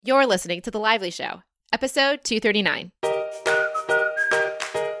You're listening to The Lively Show, episode 239.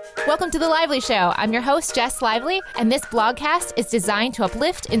 Welcome to The Lively Show. I'm your host, Jess Lively, and this blogcast is designed to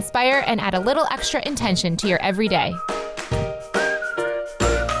uplift, inspire, and add a little extra intention to your everyday.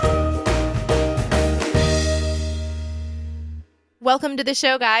 Welcome to the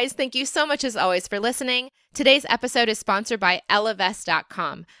show, guys. Thank you so much, as always, for listening. Today's episode is sponsored by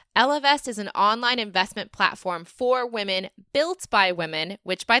Ellevest.com. Ellevest is an online investment platform for women, built by women,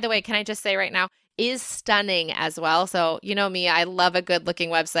 which, by the way, can I just say right now, is stunning as well. So you know me, I love a good looking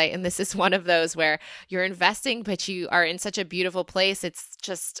website. And this is one of those where you're investing, but you are in such a beautiful place. It's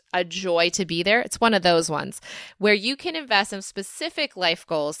just a joy to be there. It's one of those ones where you can invest in specific life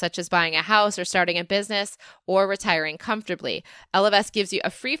goals, such as buying a house or starting a business or retiring comfortably. Ellevest gives you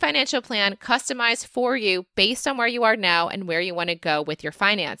a free financial plan customized for you based on where you are now and where you want to go with your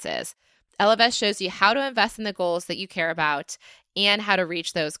finances. Ellevest shows you how to invest in the goals that you care about and how to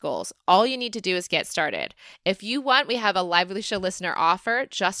reach those goals. All you need to do is get started. If you want, we have a Lively Show listener offer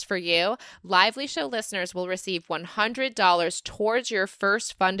just for you. Lively Show listeners will receive $100 towards your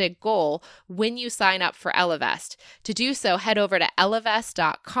first funded goal when you sign up for Ellevest. To do so, head over to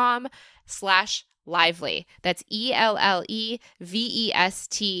ellevest.com/lively. That's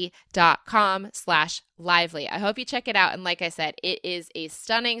ELLEVEST.com/lively. I hope you check it out. And like I said, it is a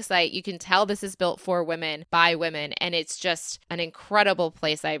stunning site. You can tell this is built for women, by women, and it's just an incredible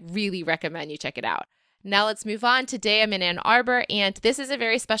place. I really recommend you check it out. Now let's move on. Today I'm in Ann Arbor, and this is a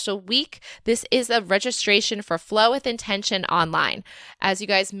very special week. This is a registration for Flow with Intention Online. As you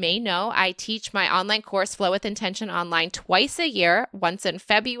guys may know, I teach my online course, Flow with Intention Online, twice a year, once in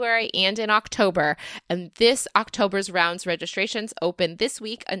February and in October. And this October's rounds registrations open this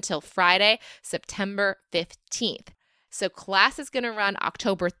week until Friday, September 15th. So class is going to run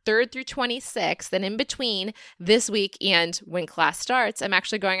October 3rd through 26th. And in between this week and when class starts, I'm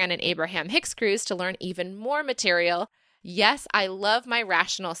actually going on an Abraham Hicks cruise to learn even more material. Yes, I love my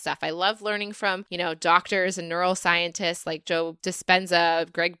rational stuff. I love learning from, doctors and neuroscientists like Joe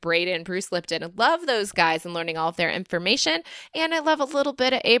Dispenza, Greg Braden, Bruce Lipton. I love those guys and learning all of their information. And I love a little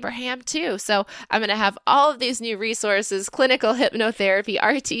bit of Abraham too. So I'm going to have all of these new resources, clinical hypnotherapy,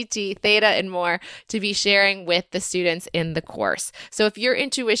 RTT, theta, and more to be sharing with the students in the course. So if your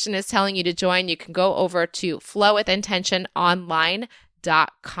intuition is telling you to join, you can go over to flowwithintentiononline.com.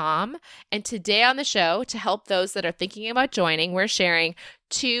 And today on the show, to help those that are thinking about joining, we're sharing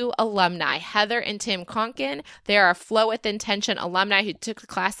two alumni, Heather and Tim Conkin. They are Flow with Intention alumni who took the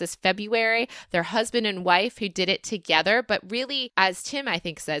class this February. They're husband and wife who did it together, but really, as Tim, I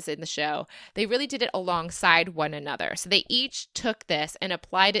think, says in the show, they really did it alongside one another. So they each took this and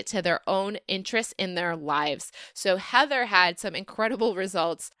applied it to their own interests in their lives. So Heather had some incredible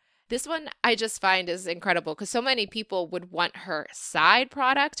results. This one I just find is incredible because so many people would want her side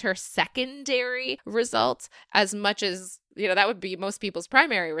product, her secondary result, as much as, that would be most people's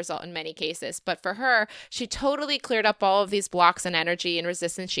primary result in many cases. But for her, she totally cleared up all of these blocks and energy and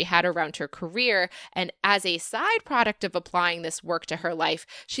resistance she had around her career. And as a side product of applying this work to her life,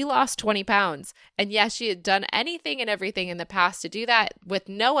 she lost 20 pounds. And yes, she had done anything and everything in the past to do that with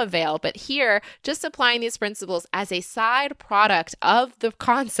no avail. But here, just applying these principles as a side product of the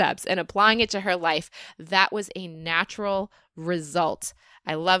concepts and applying it to her life, that was a natural result.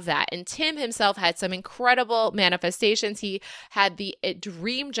 I love that. And Tim himself had some incredible manifestations. He had the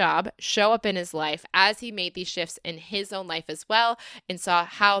dream job show up in his life as he made these shifts in his own life as well, and saw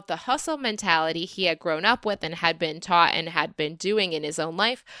how the hustle mentality he had grown up with and had been taught and had been doing in his own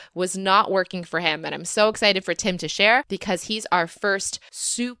life was not working for him. And I'm so excited for Tim to share because he's our first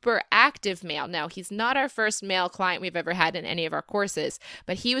super active male. Now, he's not our first male client we've ever had in any of our courses,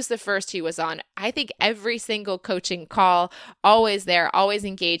 but he was the first who was on, I think, every single coaching call, always there, always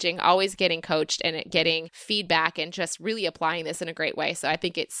engaging, always getting coached and getting feedback and just really applying this in a great way. So I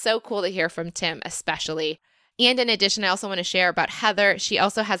think it's so cool to hear from Tim, especially. And in addition, I also want to share about Heather. She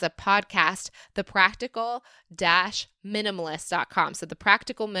also has a podcast, The Practical-Minimalist.com. So The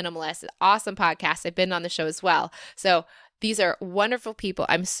Practical Minimalist, an awesome podcast. I've been on the show as well. So these are wonderful people.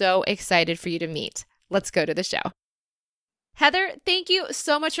 I'm so excited for you to meet. Let's go to the show. Heather, thank you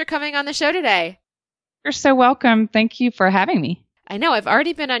so much for coming on the show today. You're so welcome. Thank you for having me. I know I've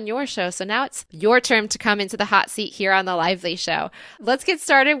already been on your show, so now it's your turn to come into the hot seat here on The Lively Show. Let's get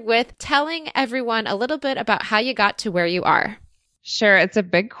started with telling everyone a little bit about how you got to where you are. Sure. It's a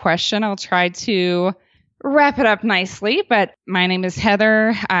big question. I'll try to wrap it up nicely, but my name is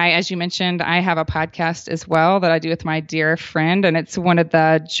Heather. As you mentioned, I have a podcast as well that I do with my dear friend, and it's one of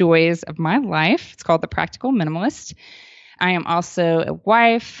the joys of my life. It's called The Practical Minimalist. I am also a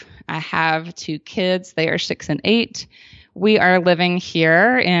wife. I have 2 kids. They are 6 and 8. We are living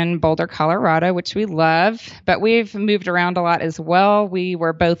here in Boulder, Colorado, which we love, but we've moved around a lot as well. We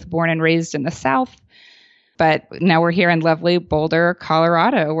were both born and raised in the South, but now we're here in lovely Boulder,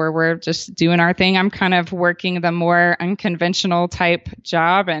 Colorado, where we're just doing our thing. I'm kind of working the more unconventional type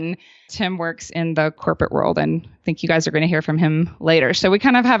job, and Tim works in the corporate world, and I think you guys are going to hear from him later. So we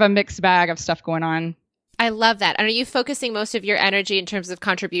kind of have a mixed bag of stuff going on. I love that. And are you focusing most of your energy in terms of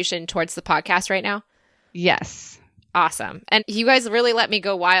contribution towards the podcast right now? Yes. Awesome. And you guys really let me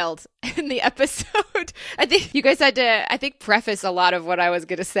go wild in the episode. I think you guys had to, preface a lot of what I was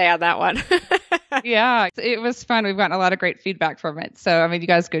going to say on that one. Yeah, it was fun. We've gotten a lot of great feedback from it. So, you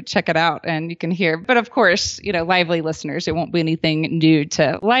guys go check it out and you can hear. But of course, lively listeners, it won't be anything new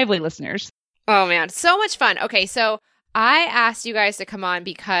to lively listeners. Oh, man. So much fun. Okay, so I asked you guys to come on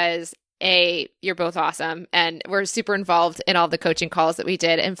because you're both awesome, and we're super involved in all the coaching calls that we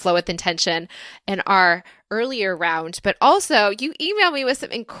did in Flow with Intention in our earlier round, but also you emailed me with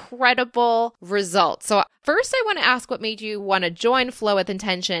some incredible results. So first I want to ask what made you want to join Flow with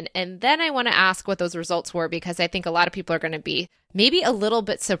Intention, and then I want to ask what those results were, because I think a lot of people are going to be maybe a little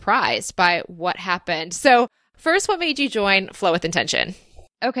bit surprised by what happened. So first, what made you join Flow with Intention?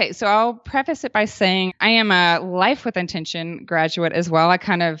 Okay, so I'll preface it by saying I am a Life with Intention graduate as well. I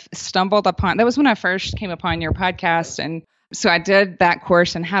kind of stumbled upon, that was when I first came upon your podcast. And so I did that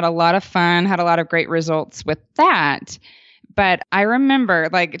course and had a lot of fun, had a lot of great results with that. But I remember,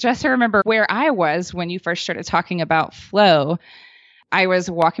 I remember where I was when you first started talking about flow. I was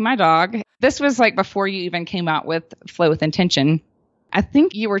walking my dog. This was before you even came out with Flow with Intention. I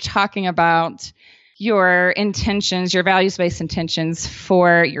think you were talking about your intentions, your values-based intentions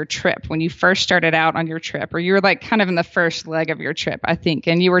for your trip when you first started out on your trip, or you were kind of in the first leg of your trip, I think.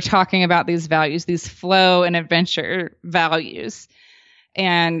 And you were talking about these values, these flow and adventure values.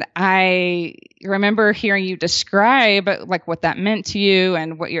 And I remember hearing you describe what that meant to you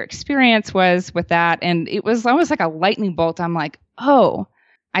and what your experience was with that. And it was almost like a lightning bolt. I'm like, oh,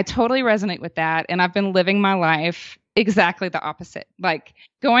 I totally resonate with that. And I've been living my life exactly the opposite,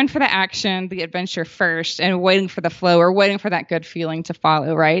 going for the action, the adventure first, and waiting for the flow, or waiting for that good feeling to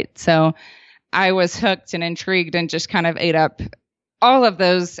follow, right? So I was hooked and intrigued and just kind of ate up all of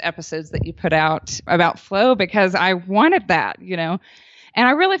those episodes that you put out about flow, because I wanted that, and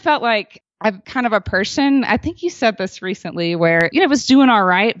I really felt like I'm kind of a person, I think you said this recently, where, was doing all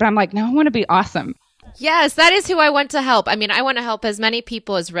right, but I'm like, no, I want to be awesome. Yes, that is who I want to help. I want to help as many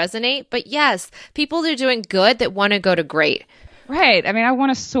people as resonate, but yes, people that are doing good that want to go to great. Right. I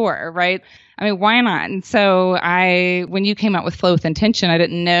want to soar, right? Why not? And so when you came out with Flow with Intention, I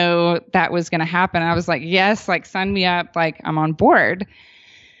didn't know that was going to happen. I was like, yes, sign me up, I'm on board.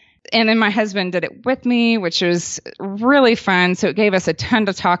 And then my husband did it with me, which was really fun. So it gave us a ton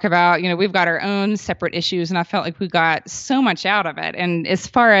to talk about. We've got our own separate issues, and I felt like we got so much out of it. And as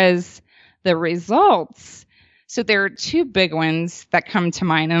far as the results, so there are two big ones that come to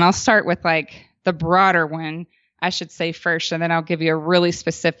mind, and I'll start with the broader one, I should say first, and then I'll give you a really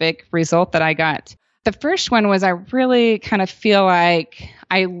specific result that I got. The first one was I really kind of feel like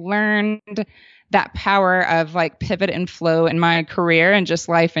I learned that power of pivot and flow in my career and just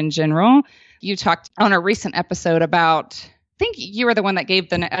life in general. You talked on a recent episode about, I think you were the one that gave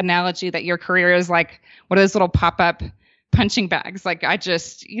the analogy that your career is one of those little pop-up punching bags. I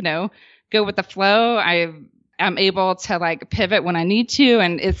just, go with the flow. I'm able to pivot when I need to,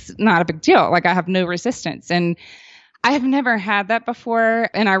 and it's not a big deal. I have no resistance. And I have never had that before.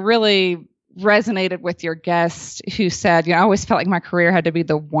 And I really resonated with your guest who said, I always felt like my career had to be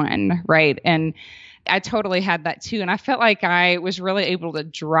the one, right? And I totally had that too. And I felt like I was really able to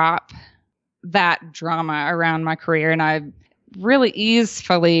drop that drama around my career. And I really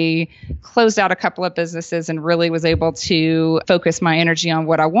easily closed out a couple of businesses and really was able to focus my energy on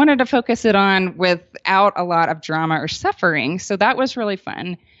what I wanted to focus it on without a lot of drama or suffering. So that was really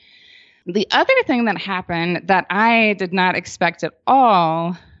fun. The other thing that happened that I did not expect at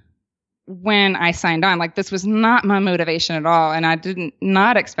all when I signed on, this was not my motivation at all, and I did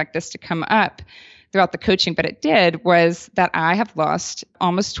not expect this to come up throughout the coaching, but it did, was that I have lost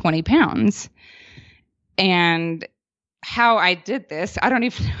almost 20 pounds. And how I did this, I don't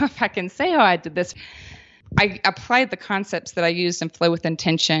even know if I can say how I did this. I applied the concepts that I used in Flow with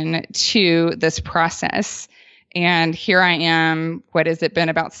Intention to this process. And here I am, what has it been,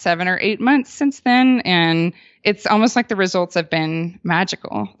 about 7 or 8 months since then? And it's almost like the results have been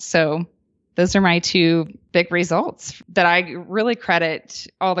magical. So those are my two big results that I really credit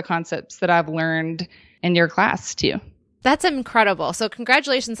all the concepts that I've learned in your class to. That's incredible. So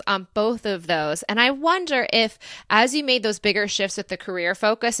congratulations on both of those. And I wonder if, as you made those bigger shifts with the career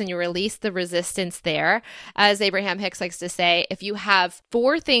focus and you released the resistance there, as Abraham Hicks likes to say, if you have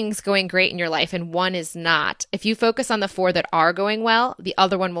 4 things going great in your life and one is not, if you focus on the 4 that are going well, the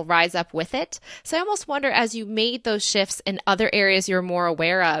other one will rise up with it. So I almost wonder, as you made those shifts in other areas you're more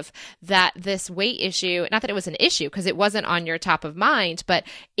aware of, that this weight issue, not that it was an issue because it wasn't on your top of mind, but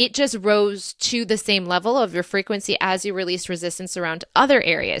it just rose to the same level of your frequency as you released resistance around other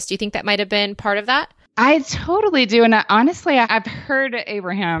areas. Do you think that might have been part of that? I totally do. And honestly, I've heard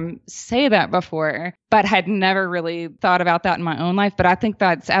Abraham say that before, but had never really thought about that in my own life. But I think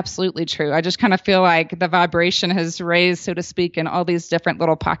that's absolutely true. I just kind of feel like the vibration has raised, so to speak, in all these different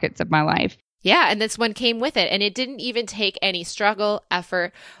little pockets of my life. Yeah, and this one came with it. And it didn't even take any struggle,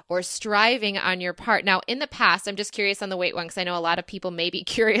 effort, or striving on your part. Now, in the past, I'm just curious on the weight one, because I know a lot of people may be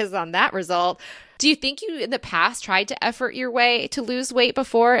curious on that result. Do you think you, in the past, tried to effort your way to lose weight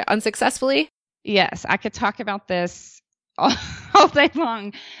before unsuccessfully? Yes, I could talk about this all day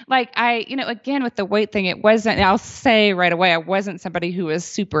long. Like again, with the weight thing, it wasn't, I'll say right away, I wasn't somebody who was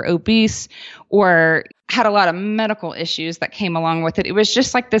super obese or had a lot of medical issues that came along with it. It was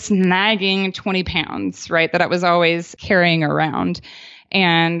just like this nagging 20 pounds, right, that I was always carrying around.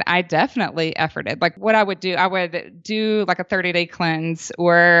 And I definitely efforted. Like what I would do like a 30-day cleanse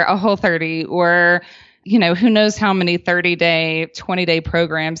or a Whole30 or, who knows how many 30-day, 20-day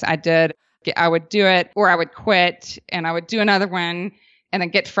programs I did. I would do it or I would quit and I would do another one and then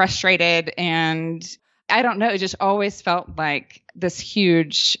get frustrated. And I don't know, it just always felt like this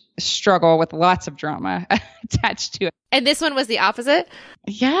huge struggle with lots of drama attached to it. And this one was the opposite?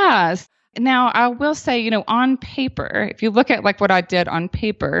 Yes. Now, I will say, on paper, if you look at like what I did on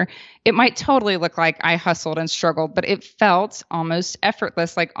paper, it might totally look like I hustled and struggled, but it felt almost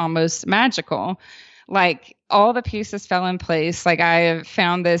effortless, like almost magical. Like all the pieces fell in place. Like I have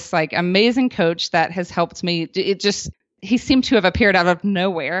found this like amazing coach that has helped me. He seemed to have appeared out of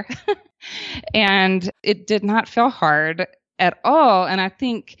nowhere and it did not feel hard at all. And I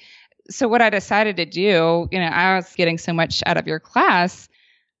think, so what I decided to do, I was getting so much out of your class.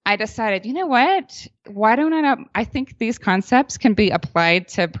 I decided, you know what? Why don't I think these concepts can be applied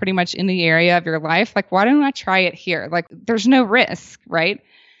to pretty much any area of your life. Like, why don't I try it here? Like there's no risk, right?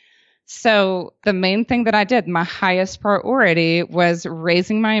 So the main thing that I did, my highest priority was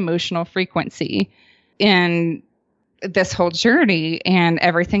raising my emotional frequency in this whole journey, and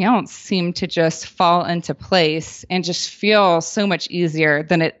everything else seemed to just fall into place and just feel so much easier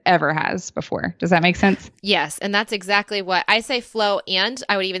than it ever has before. Does that make sense? Yes. And that's exactly what I say flow, and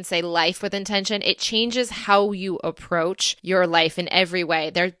I would even say life with intention. It changes how you approach your life in every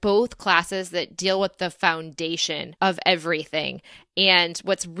way. They're both classes that deal with the foundation of everything. And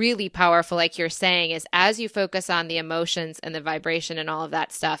what's really powerful, like you're saying, is as you focus on the emotions and the vibration and all of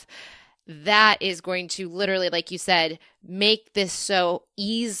that stuff, that is going to literally, like you said, make this so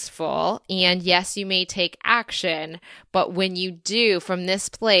easeful. And yes, you may take action, but when you do from this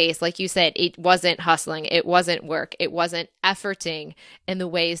place, like you said, it wasn't hustling, it wasn't work, it wasn't efforting in the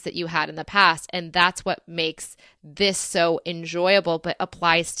ways that you had in the past. And that's what makes this so enjoyable, but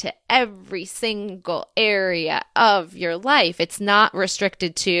applies to every single area of your life. It's not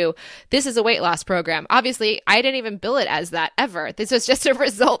restricted to, this is a weight loss program. Obviously, I didn't even bill it as that ever. This was just a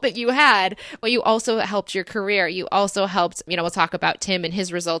result that you had, but you also helped your career. You also helped, we'll talk about Tim and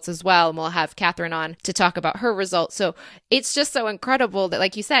his results as well. And we'll have Catherine on to talk about her results. So it's just so incredible that,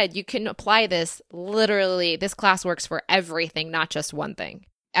 like you said, you can apply this literally. This class works for everything, not just one thing.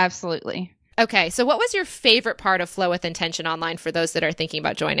 Absolutely. Okay. So what was your favorite part of Flow with Intention online for those that are thinking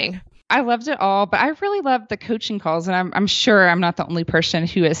about joining? I loved it all, but I really loved the coaching calls. And I'm sure I'm not the only person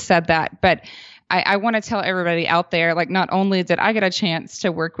who has said that, but I want to tell everybody out there, like, not only did I get a chance to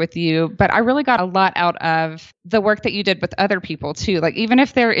work with you, but I really got a lot out of the work that you did with other people too. Like, even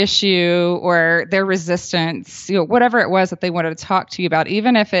if their issue or their resistance, whatever it was that they wanted to talk to you about,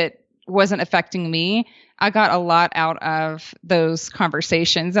 even if it wasn't affecting me, I got a lot out of those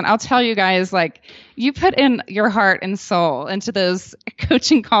conversations. And I'll tell you guys, like, you put in your heart and soul into those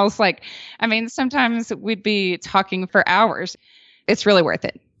coaching calls. Like, sometimes we'd be talking for hours. It's really worth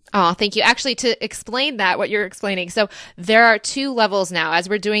it. Oh, thank you. Actually, to explain that, what you're explaining. So there are 2 levels now as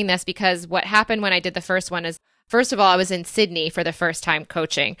we're doing this, because what happened when I did the first one is First of all, I was in Sydney for the first time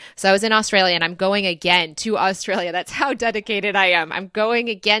coaching. So I was in Australia and I'm going again to Australia. That's how dedicated I am. I'm going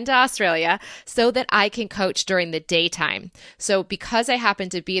again to Australia so that I can coach during the daytime. So because I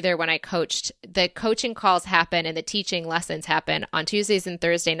happened to be there when I coached, the coaching calls happen and the teaching lessons happen on Tuesdays and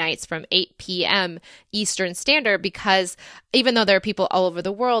Thursday nights from 8 p.m. Eastern Standard, because even though there are people all over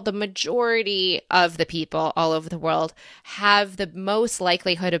the world, the majority of the people all over the world have the most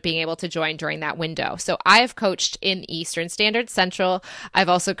likelihood of being able to join during that window. So I've coached in Eastern Standard Central. I've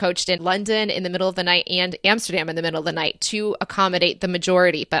also coached in London in the middle of the night and Amsterdam in the middle of the night to accommodate the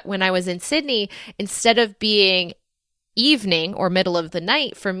majority. But when I was in Sydney, instead of being evening or middle of the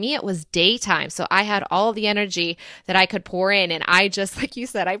night, for me, it was daytime. So I had all the energy that I could pour in. And I just, like you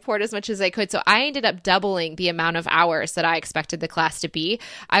said, I poured as much as I could. So I ended up doubling the amount of hours that I expected the class to be.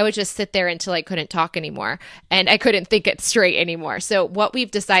 I would just sit there until I couldn't talk anymore and I couldn't think it straight anymore. So what we've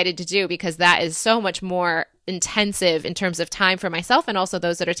decided to do, because that is so much more intensive in terms of time for myself and also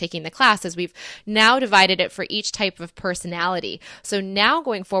those that are taking the class, is we've now divided it for each type of personality. So now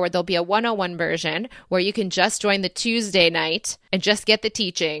going forward, there'll be a 101 version where you can just join the Tuesday night and just get the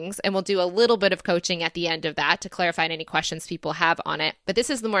teachings. And we'll do a little bit of coaching at the end of that to clarify any questions people have on it. But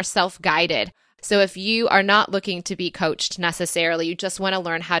this is the more self-guided. So if you are not looking to be coached necessarily, you just want to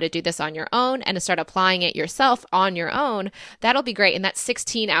learn how to do this on your own and to start applying it yourself on your own, that'll be great. And that's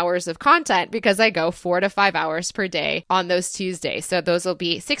 16 hours of content, because I go 4 to 5 hours per day on those Tuesdays. So those will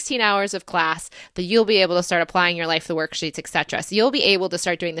be 16 hours of class that you'll be able to start applying your life, the worksheets, etc. So you'll be able to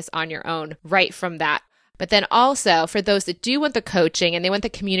start doing this on your own right from that. But then also for those that do want the coaching and they want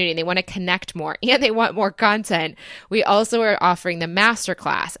the community and they want to connect more and they want more content, we also are offering the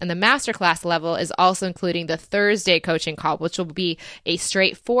masterclass. And the masterclass level is also including the Thursday coaching call, which will be a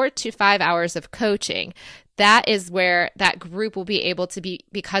straight 4 to 5 hours of coaching. That is where that group will be able to be,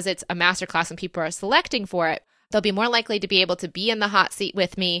 because it's a masterclass and people are selecting for it. They'll be more likely to be able to be in the hot seat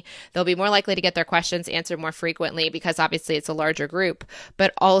with me. They'll be more likely to get their questions answered more frequently, because obviously it's a larger group,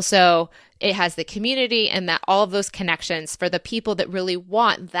 but also it has the community and that all of those connections for the people that really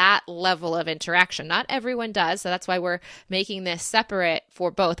want that level of interaction. Not everyone does. So that's why we're making this separate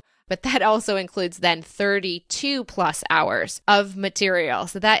for both. But that also includes then 32 plus hours of material.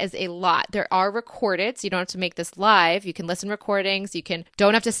 So that is a lot. There are recorded, so you don't have to make this live. You can listen recordings.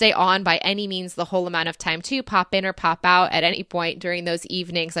 Don't have to stay on by any means the whole amount of time too. Pop in or pop out at any point during those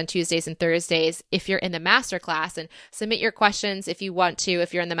evenings on Tuesdays and Thursdays if you're in the masterclass, and submit your questions if you want to,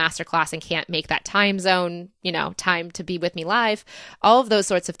 if you're in the masterclass and can't make that time zone, time to be with me live, all of those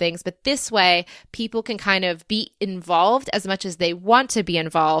sorts of things. But this way, people can kind of be involved as much as they want to be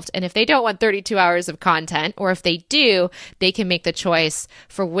involved. And if they don't want 32 hours of content, or if they do, they can make the choice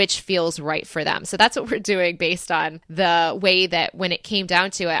for which feels right for them. So that's what we're doing based on the way that when it came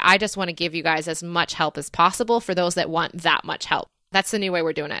down to it, I just want to give you guys as much help as possible for those that want that much help. That's the new way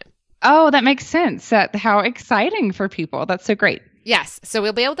we're doing it. Oh, that makes sense. How exciting for people. That's so great. Yes. So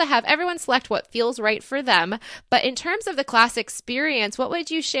we'll be able to have everyone select what feels right for them. But in terms of the class experience, what would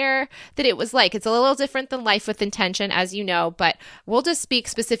you share that it was like? It's a little different than Life with Intention, as you know, but we'll just speak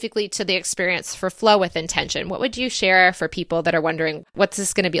specifically to the experience for Flow with Intention. What would you share for people that are wondering, what's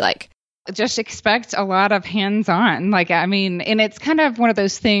this going to be like? Just expect a lot of hands-on. And it's kind of one of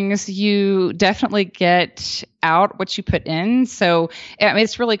those things you definitely get out what you put in. So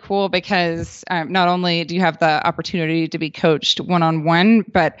it's really cool because not only do you have the opportunity to be coached one-on-one,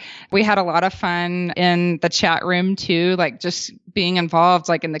 but we had a lot of fun in the chat room too, just being involved,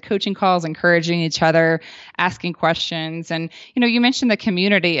 in the coaching calls, encouraging each other, asking questions. And, you mentioned the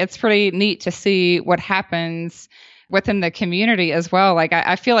community. It's pretty neat to see what happens within the community as well.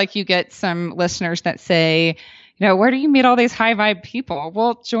 I feel like you get some listeners that say, where do you meet all these high vibe people?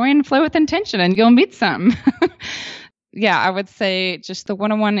 Well, join Flow with Intention and you'll meet some. Yeah, I would say just the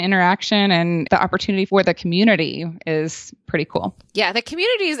one-on-one interaction and the opportunity for the community is pretty cool. Yeah, the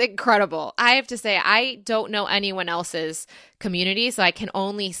community is incredible. I have to say, I don't know anyone else's community, so I can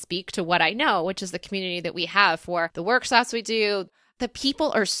only speak to what I know, which is the community that we have for the workshops we do. The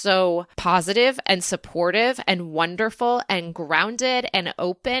people are so positive and supportive and wonderful and grounded and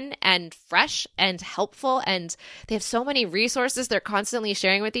open and fresh and helpful. And they have so many resources they're constantly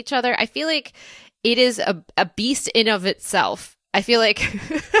sharing with each other. I feel like it is a beast in of itself. I feel like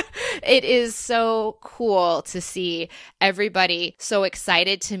it is so cool to see everybody so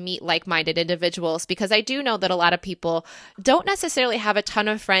excited to meet like-minded individuals, because I do know that a lot of people don't necessarily have a ton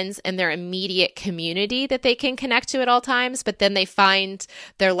of friends in their immediate community that they can connect to at all times, but then they find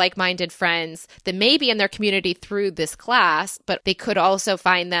their like-minded friends that may be in their community through this class, but they could also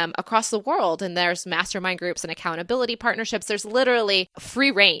find them across the world. And there's mastermind groups and accountability partnerships. There's literally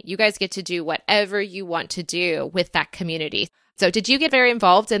free reign. You guys get to do whatever you want to do with that community. So did you get very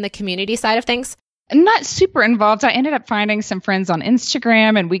involved in the community side of things? Not super involved. I ended up finding some friends on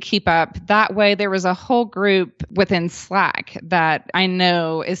Instagram and we keep up that way. There was a whole group within Slack that I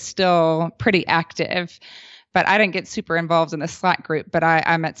know is still pretty active, but I didn't get super involved in the Slack group, but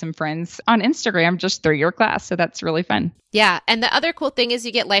I met some friends on Instagram just through your class. So that's really fun. Yeah. And the other cool thing is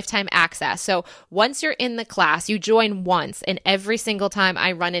you get lifetime access. So once you're in the class, you join once, and every single time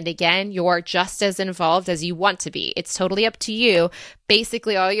I run it again, you're just as involved as you want to be. It's totally up to you.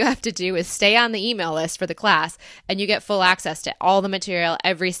 Basically, all you have to do is stay on the email list for the class and you get full access to all the material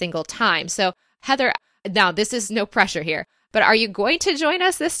every single time. So Heather, now this is no pressure here, but are you going to join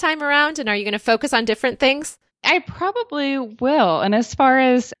us this time around, and are you going to focus on different things? I probably will. And as far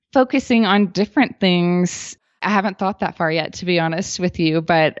as focusing on different things, I haven't thought that far yet, to be honest with you,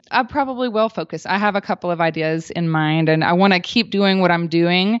 but I probably will focus. I have a couple of ideas in mind, and I want to keep doing what I'm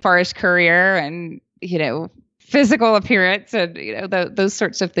doing as far as career and, physical appearance and, those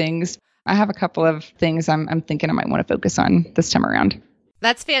sorts of things. I have a couple of things I'm thinking I might want to focus on this time around.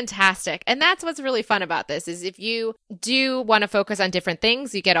 That's fantastic. And that's what's really fun about this is if you do want to focus on different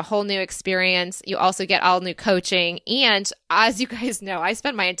things, you get a whole new experience. You also get all new coaching. And as you guys know, I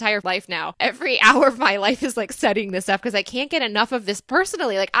spend my entire life now. Every hour of my life is like setting this up because I can't get enough of this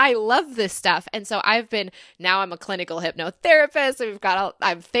personally. Like I love this stuff. And so now I'm a clinical hypnotherapist.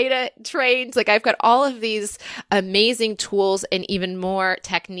 I'm theta trained. Like I've got all of these amazing tools and even more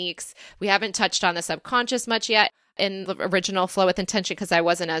techniques. We haven't touched on the subconscious much yet in the original Flow with Intention because I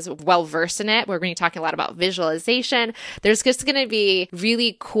wasn't as well versed in it. We're going to be talking a lot about visualization. There's just going to be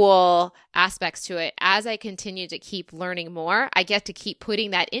really cool aspects to it. As I continue to keep learning more, I get to keep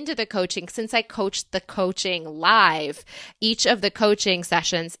putting that into the coaching. Since I coach the coaching live, each of the coaching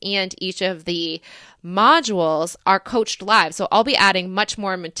sessions and each of the modules are coached live. So I'll be adding much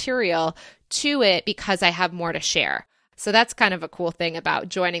more material to it because I have more to share. So that's kind of a cool thing about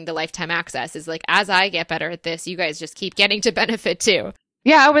joining the lifetime access is like, as I get better at this, you guys just keep getting to benefit too.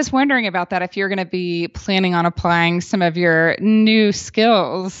 Yeah, I was wondering about that, if you're going to be planning on applying some of your new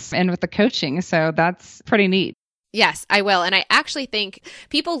skills in with the coaching. So that's pretty neat. Yes, I will. And I actually think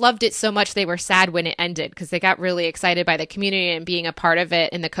people loved it so much they were sad when it ended because they got really excited by the community and being a part of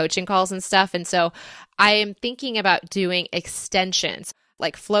it in the coaching calls and stuff. And so I am thinking about doing extensions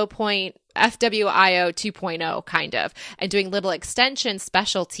like FlowPoint, FWIO 2.0 kind of, and doing little extension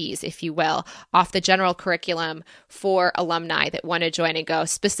specialties, if you will, off the general curriculum for alumni that want to join and go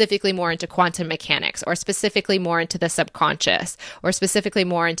specifically more into quantum mechanics or specifically more into the subconscious or specifically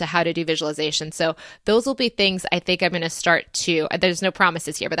more into how to do visualization. So those will be things I think I'm going to start to, there's no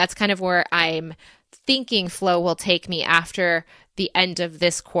promises here, but that's kind of where I'm thinking Flow will take me after the end of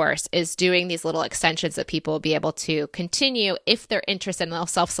this course, is doing these little extensions that people will be able to continue if they're interested, and they'll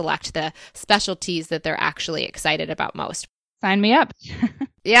self-select the specialties that they're actually excited about most. Sign me up.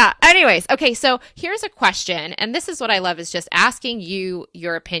 Yeah. Anyways, okay. So here's a question. And this is what I love, is just asking you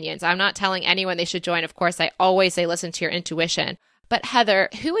your opinions. I'm not telling anyone they should join. Of course, I always say, listen to your intuition. But Heather,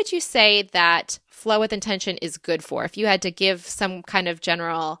 who would you say that Flow with Intention is good for? If you had to give some kind of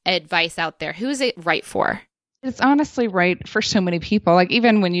general advice out there, who is it right for? It's honestly right for so many people. Like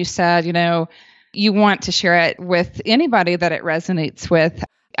even when you said, you want to share it with anybody that it resonates with,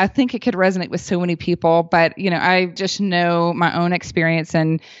 I think it could resonate with so many people. But, I just know my own experience,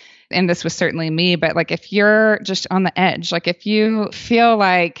 and this was certainly me, but like if you're just on the edge, like if you feel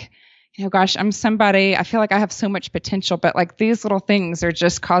like, gosh, I'm somebody, I feel like I have so much potential, but like these little things are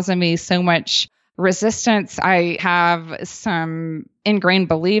just causing me so much resistance. I have some ingrained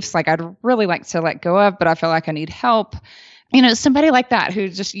beliefs like I'd really like to let go of, but I feel like I need help. Somebody like that who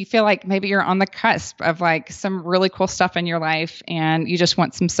just, you feel like maybe you're on the cusp of like some really cool stuff in your life and you just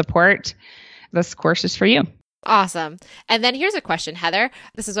want some support. This course is for you. Awesome. And then here's a question, Heather.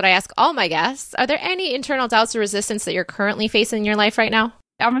 This is what I ask all my guests. Are there any internal doubts or resistance that you're currently facing in your life right now?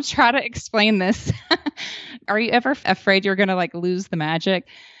 I'm going to try to explain this. Are you ever afraid you're going to like lose the magic?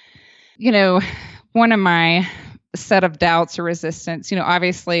 One of my set of doubts or resistance,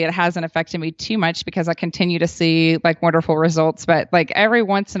 obviously it hasn't affected me too much because I continue to see like wonderful results. But like every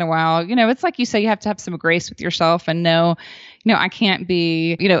once in a while, it's like you say, you have to have some grace with yourself and know, I can't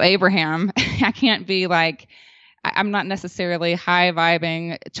be, Abraham. I can't be like, I'm not necessarily high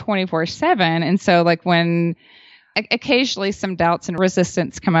vibing 24/7. And so like when occasionally some doubts and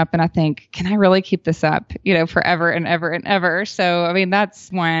resistance come up and I think, can I really keep this up, forever and ever and ever? So, I mean, that's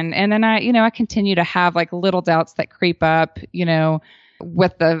one. And then I continue to have like little doubts that creep up,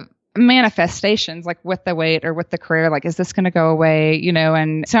 with the manifestations, like with the weight or with the career, like, is this going to go away?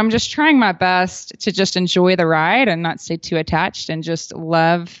 And so I'm just trying my best to just enjoy the ride and not stay too attached and just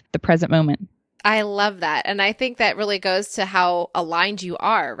love the present moment. I love that. And I think that really goes to how aligned you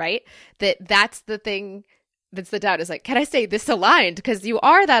are, right? That's the thing. That's the doubt, is like, can I say this aligned? Because you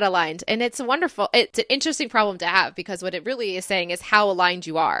are that aligned. And it's wonderful. It's an interesting problem to have, because what it really is saying is how aligned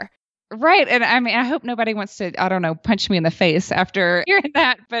you are. Right. And I mean, I hope nobody wants to, I don't know, punch me in the face after hearing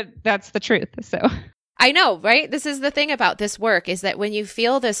that, but that's the truth. So I know, right? This is the thing about this work, is that when you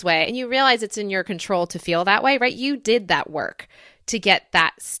feel this way and you realize it's in your control to feel that way, right? You did that work to get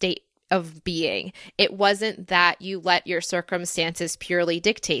that state of being. It wasn't that you let your circumstances purely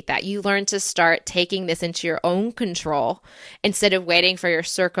dictate that. You learned to start taking this into your own control instead of waiting for your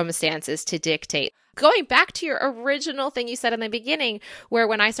circumstances to dictate. Going back to your original thing you said in the beginning, where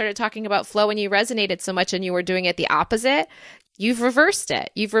when I started talking about flow and you resonated so much and you were doing it the opposite, you've reversed it.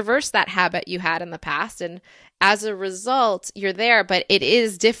 You've reversed that habit you had in the past. And as a result, you're there, but it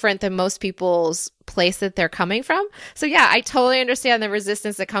is different than most people's place that they're coming from. So yeah, I totally understand the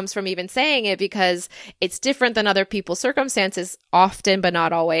resistance that comes from even saying it, because it's different than other people's circumstances often, but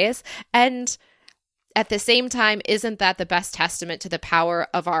not always. And at the same time, isn't that the best testament to the power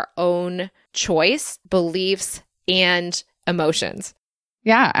of our own choice, beliefs, and emotions?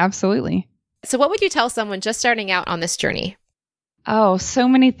 Yeah, absolutely. So what would you tell someone just starting out on this journey? Oh, so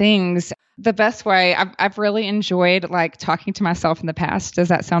many things. The best way, I've really enjoyed like talking to myself in the past. Does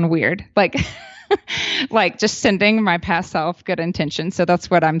that sound weird? Like, like just sending my past self good intentions. So that's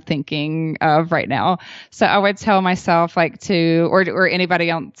what I'm thinking of right now. So I would tell myself like or anybody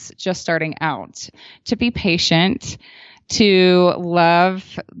else just starting out, to be patient, to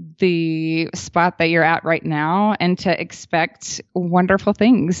love the spot that you're at right now, and to expect wonderful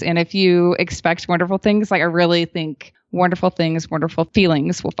things. And if you expect wonderful things, like I really think wonderful things, wonderful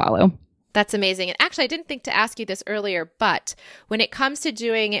feelings will follow. That's amazing. And actually, I didn't think to ask you this earlier, but when it comes to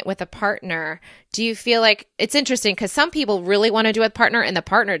doing it with a partner, do you feel like it's interesting, because some people really want to do it with a partner and the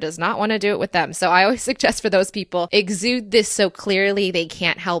partner does not want to do it with them. So I always suggest for those people, exude this so clearly they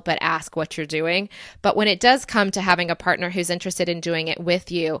can't help but ask what you're doing. But when it does come to having a partner who's interested in doing it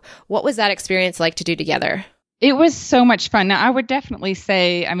with you, what was that experience like to do together? It was so much fun. Now, I would definitely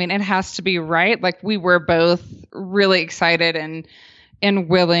say, I mean, it has to be right. Like we were both really excited and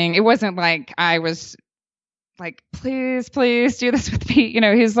willing. It wasn't like I was like, please do this with me.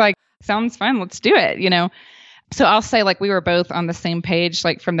 He's like, sounds fun. Let's do it. So I'll say like we were both on the same page,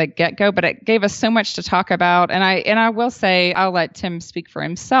 like from the get-go, but it gave us so much to talk about. And I will say, I'll let Tim speak for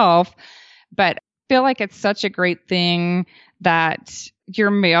himself, but I feel like it's such a great thing that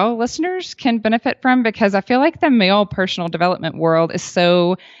your male listeners can benefit from, because I feel like the male personal development world is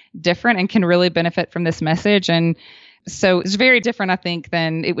so different and can really benefit from this message. And so it's very different, I think,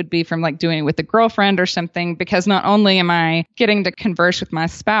 than it would be from like doing it with a girlfriend or something, because not only am I getting to converse with my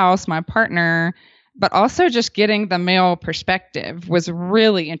spouse, my partner, but also just getting the male perspective was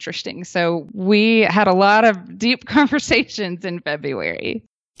really interesting. So we had a lot of deep conversations in February.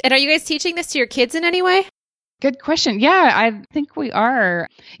 And are you guys teaching this to your kids in any way? Good question. Yeah, I think we are.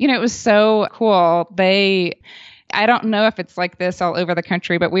 It was so cool. I don't know if it's like this all over the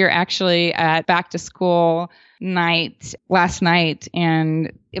country, but we were actually at back to school night last night,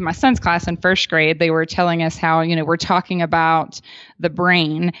 and in my son's class in first grade, they were telling us how, we're talking about the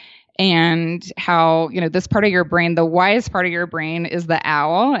brain and how, this part of your brain, the wise part of your brain is the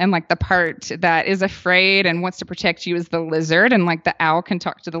owl, and like the part that is afraid and wants to protect you is the lizard, and like the owl can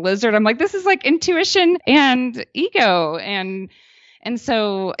talk to the lizard. I'm like, this is like intuition and ego. And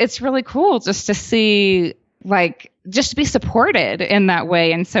so it's really cool just to see, like, just to be supported in that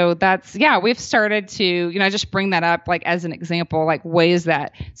way. And so we've started to, just bring that up like as an example, like ways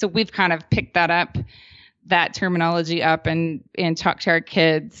that, so we've kind of picked that terminology up and talk to our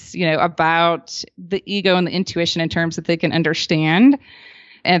kids, about the ego and the intuition in terms that they can understand.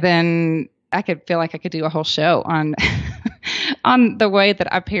 And then I could feel like I could do a whole show on on the way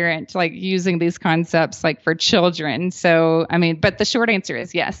that I parent, like using these concepts like for children. So, I mean, but the short answer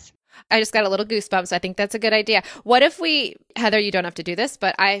is yes. I just got a little goosebumps. I think that's a good idea. What if Heather, you don't have to do this,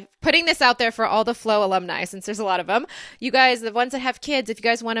 but I'm putting this out there for all the Flow alumni, since there's a lot of them. You guys, the ones that have kids, if you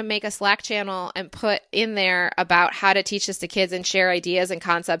guys want to make a Slack channel and put in there about how to teach this to kids and share ideas and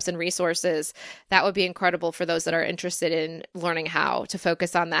concepts and resources, that would be incredible for those that are interested in learning how to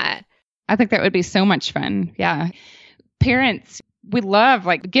focus on that. I think that would be so much fun. Yeah. Parents, we love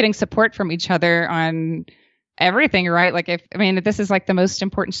like getting support from each other on everything, right? Like if this is like the most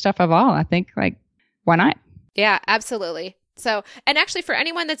important stuff of all, I think like, why not? Yeah, absolutely. So, and actually for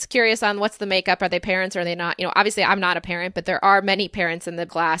anyone that's curious on what's the makeup, are they parents or are they not? Obviously I'm not a parent, but there are many parents in the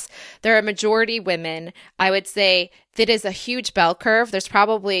class. There are a majority women. I would say that is a huge bell curve. There's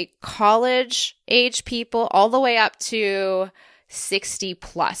probably college age people all the way up to 60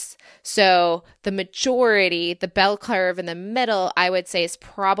 plus. So the majority, the bell curve in the middle, I would say is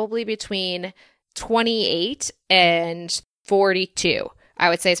probably between 28 and 42. I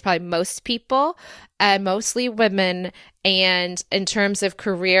would say it's probably most people, mostly women. And in terms of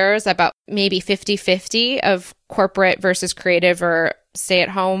careers, about maybe 50-50 of corporate versus creative or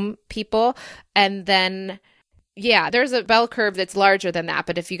stay-at-home people. And then, yeah, there's a bell curve that's larger than that.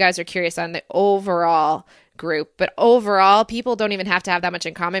 But if you guys are curious on the overall group, but overall, people don't even have to have that much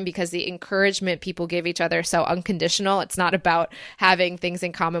in common because the encouragement people give each other is so unconditional. It's not about having things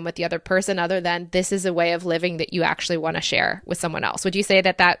in common with the other person other than this is a way of living that you actually want to share with someone else. Would you say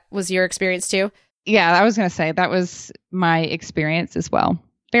that that was your experience too? Yeah, I was going to say that was my experience as well.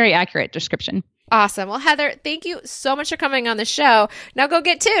 Very accurate description. Awesome. Well, Heather, thank you so much for coming on the show. Now go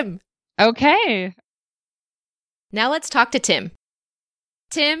get Tim. Okay. Now let's talk to Tim.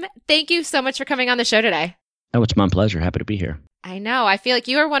 Tim, thank you so much for coming on the show today. Oh, it's my pleasure. Happy to be here. I know. I feel like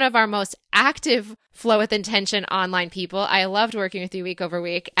you are one of our most active Flow with Intention online people. I loved working with you week over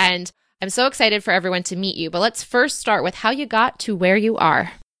week, and I'm so excited for everyone to meet you. But let's first start with how you got to where you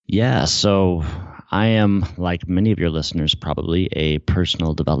are. Yeah, so I am, like many of your listeners, probably a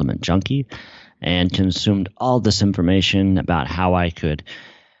personal development junkie and consumed all this information about how I could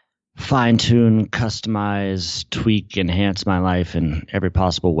fine-tune, customize, tweak, enhance my life in every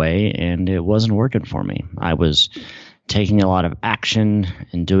possible way, and it wasn't working for me. I was taking a lot of action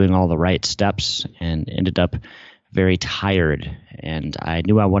and doing all the right steps and ended up very tired, and I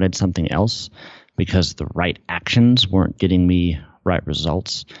knew I wanted something else because the right actions weren't getting me right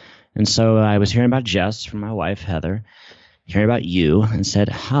results. And so I was hearing about Jess from my wife, Heather, hearing about you, and said,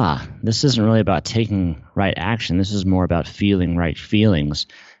 this isn't really about taking right action. This is more about feeling right feelings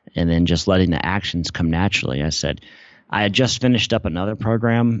and then just letting the actions come naturally. I said, I had just finished up another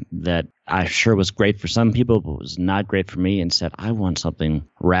program that I sure was great for some people, but was not great for me, and said, I want something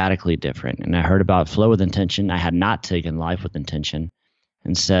radically different. And I heard about Flow with Intention. I had not taken Life with Intention,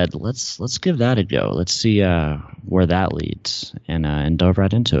 and said, let's give that a go. Let's see where that leads, and dove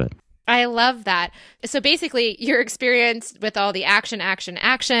right into it. I love that. So basically, your experience with all the action,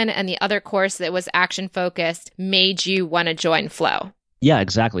 and the other course that was action focused made you want to join Flow. Yeah,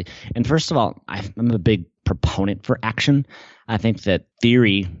 exactly. And first of all, I'm a big proponent for action. I think that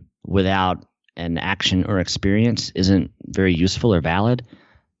theory without an action or experience isn't very useful or valid,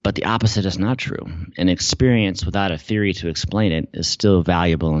 but the opposite is not true. An experience without a theory to explain it is still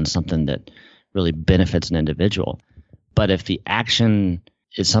valuable and something that really benefits an individual. But if the action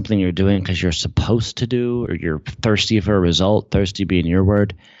is something you're doing because you're supposed to do, or you're thirsty for a result, thirsty being your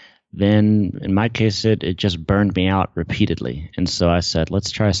word, then in my case, it just burned me out repeatedly. And so I said,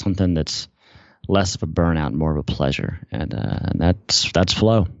 let's try something that's less of a burnout, more of a pleasure. And that's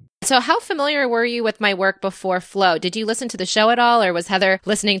Flow. So how familiar were you with my work before Flow? Did you listen to the show at all, or was Heather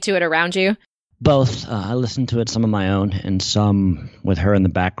listening to it around you? Both. I listened to it, some of my own and some with her in the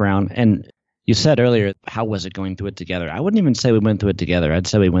background. And you said earlier, how was it going through it together? I wouldn't even say we went through it together. I'd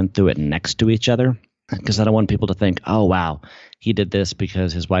say we went through it next to each other, because I don't want people to think, oh, wow, he did this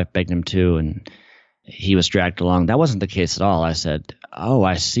because his wife begged him to and he was dragged along. That wasn't the case at all. I said, oh,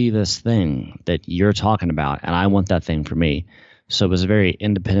 I see this thing that you're talking about, and I want that thing for me. So it was a very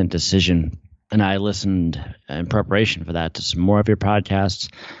independent decision, and I listened in preparation for that to some more of your podcasts.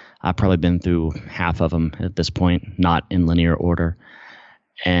 I've probably been through half of them at this point, not in linear order,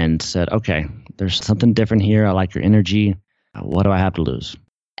 and said, okay, there's something different here. I like your energy. What do I have to lose?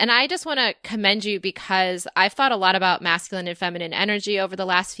 And I just want to commend you because I've thought a lot about masculine and feminine energy over the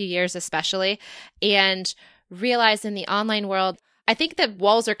last few years, especially, and realized in the online world, I think that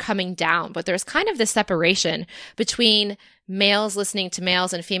walls are coming down, but there's kind of this separation between males listening to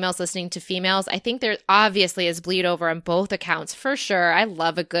males and females listening to females. I think there obviously is bleed over on both accounts for sure. I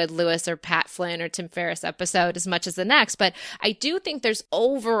love a good Lewis or Pat Flynn or Tim Ferriss episode as much as the next, but I do think there's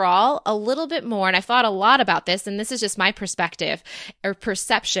overall a little bit more, and I've thought a lot about this, and this is just my perspective or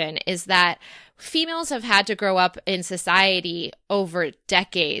perception, is that females have had to grow up in society over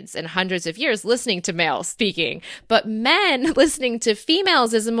decades and hundreds of years listening to males speaking, but men listening to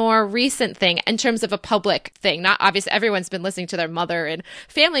females is a more recent thing in terms of a public thing. Not obviously everyone's been listening to their mother and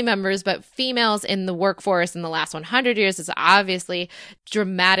family members, but females in the workforce in the last 100 years has obviously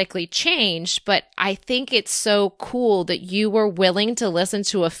dramatically changed. But I think it's so cool that you were willing to listen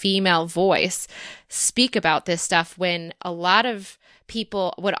to a female voice speak about this stuff when a lot of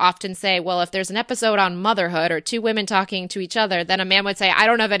people would often say, well, if there's an episode on motherhood or two women talking to each other, then a man would say, I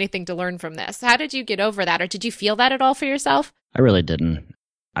don't have anything to learn from this. How did you get over that? Or did you feel that at all for yourself? I really didn't.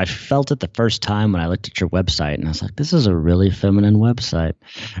 I felt it the first time when I looked at your website and I was like, this is a really feminine website.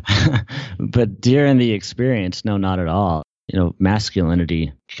 But during the experience, no, not at all.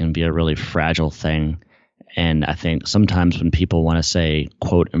 Masculinity can be a really fragile thing. And I think sometimes when people want to say,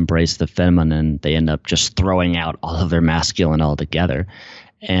 quote, embrace the feminine, they end up just throwing out all of their masculine altogether.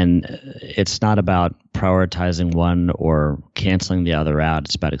 And it's not about prioritizing one or canceling the other out.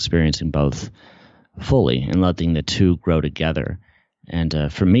 It's about experiencing both fully and letting the two grow together.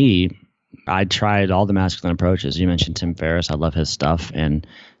 And for me, I tried all the masculine approaches. You mentioned Tim Ferriss. I love his stuff. And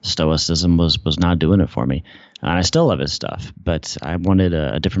Stoicism was not doing it for me. And I still love his stuff, but I wanted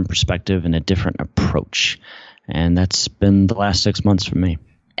a different perspective and a different approach. And that's been the last 6 months for me.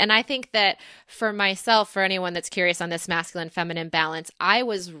 And I think that for myself, for anyone that's curious on this masculine-feminine balance, I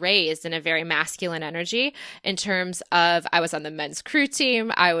was raised in a very masculine energy in terms of I was on the men's crew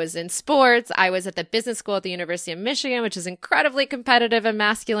team, I was in sports, I was at the business school at the University of Michigan, which is incredibly competitive and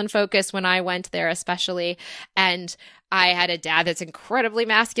masculine focused when I went there especially. And I had a dad that's incredibly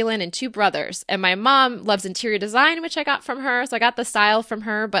masculine and two brothers. And my mom loves interior design, which I got from her. So I got the style from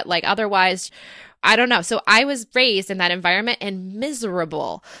her, but otherwise, I don't know. So I was raised in that environment and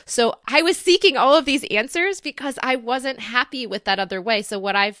miserable. So I was seeking all of these answers because I wasn't happy with that other way. So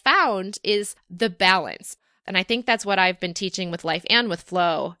what I've found is the balance. And I think that's what I've been teaching with Life and with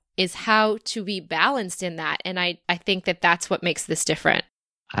Flow is how to be balanced in that. And I think that that's what makes this different.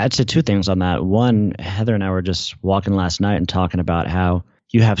 I'd say two things on that. One, Heather and I were just walking last night and talking about how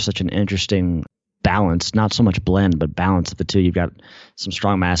you have such an interesting balance, not so much blend, but balance of the two. You've got some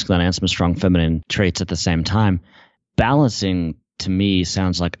strong masculine and some strong feminine traits at the same time. Balancing to me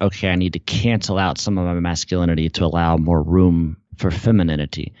sounds like, okay, I need to cancel out some of my masculinity to allow more room for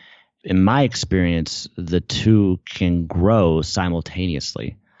femininity. In my experience, the two can grow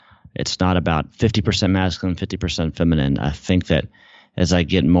simultaneously. It's not about 50% masculine, 50% feminine. I think that as I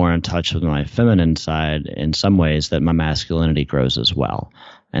get more in touch with my feminine side, in some ways that my masculinity grows as well,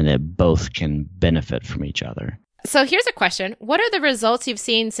 and that both can benefit from each other. So here's a question. What are the results you've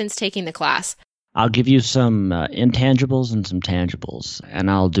seen since taking the class? I'll give you some intangibles and some tangibles, and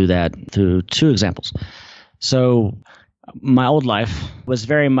I'll do that through two examples. So my old life was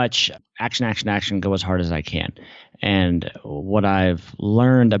very much action, action, action, go as hard as I can. And what I've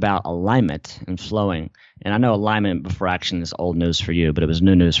learned about alignment and flowing, and I know alignment before action is old news for you, but it was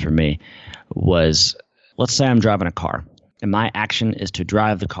new news for me, was let's say I'm driving a car, and my action is to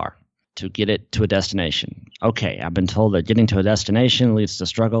drive the car, to get it to a destination. Okay, I've been told that getting to a destination leads to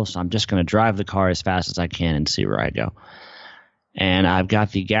struggle, so I'm just going to drive the car as fast as I can and see where I go. And I've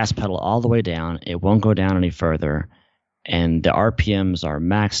got the gas pedal all the way down. It won't go down any further. And the RPMs are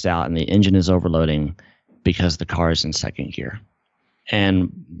maxed out and the engine is overloading because the car is in second gear.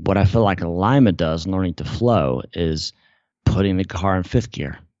 And what I feel like alignment does, learning to flow, is putting the car in fifth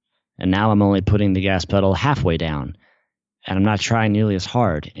gear. And now I'm only putting the gas pedal halfway down. And I'm not trying nearly as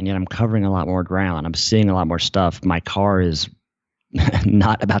hard. And yet I'm covering a lot more ground. I'm seeing a lot more stuff. My car is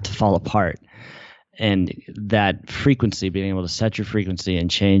not about to fall apart. And that frequency, being able to set your frequency and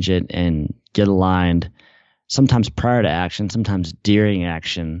change it and get aligned, sometimes prior to action, sometimes during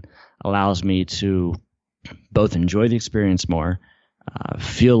action, allows me to both enjoy the experience more,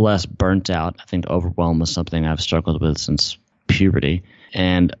 feel less burnt out. I think overwhelm was something I've struggled with since puberty,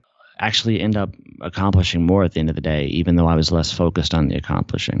 and actually end up accomplishing more at the end of the day, even though I was less focused on the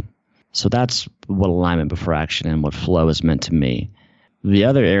accomplishing. So that's what alignment before action and what flow has meant to me. The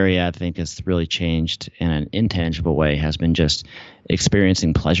other area I think has really changed in an intangible way has been just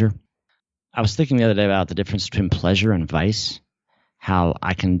experiencing pleasure. I was thinking the other day about the difference between pleasure and vice, how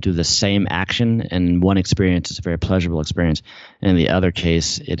I can do the same action, and one experience is a very pleasurable experience, and in the other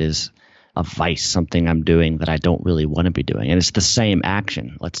case, it is a vice, something I'm doing that I don't really want to be doing. And it's the same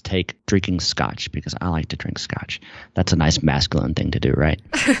action. Let's take drinking scotch, because I like to drink scotch. That's a nice masculine thing to do, right?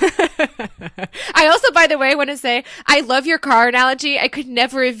 I also, by the way, want to say, I love your car analogy. I could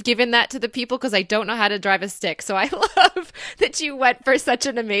never have given that to the people because I don't know how to drive a stick. So I love that you went for such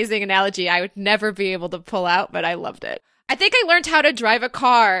an amazing analogy. I would never be able to pull out, but I loved it. I think I learned how to drive a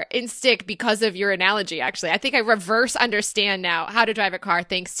car in stick because of your analogy, actually. I think I reverse understand now how to drive a car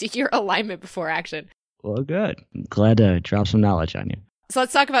thanks to your alignment before action. Well, good. I'm glad to drop some knowledge on you. So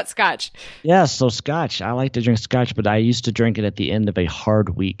let's talk about scotch. Yeah, so scotch. I like to drink scotch, but I used to drink it at the end of a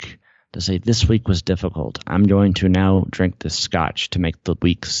hard week to say this week was difficult. I'm going to now drink this scotch to make the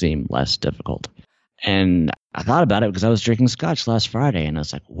week seem less difficult. And I thought about it because I was drinking scotch last Friday, and I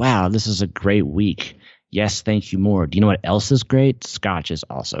was like, wow, this is a great week. Yes, thank you more. Do you know what else is great? Scotch is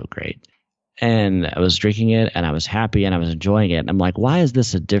also great. And I was drinking it, and I was happy, and I was enjoying it. And I'm like, why is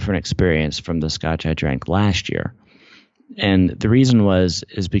this a different experience from the scotch I drank last year? And the reason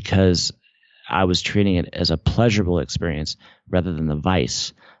is because I was treating it as a pleasurable experience rather than the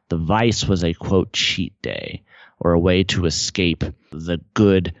vice. The vice was a, quote, cheat day, or a way to escape the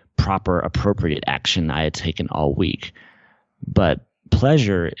good, proper, appropriate action I had taken all week. But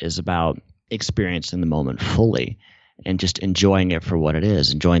pleasure is about experiencing the moment fully and just enjoying it for what it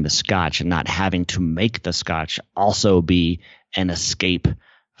is, enjoying the scotch and not having to make the scotch also be an escape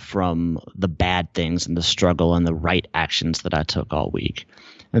from the bad things and the struggle and the right actions that I took all week.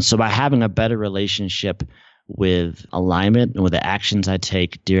 And so by having a better relationship with alignment and with the actions I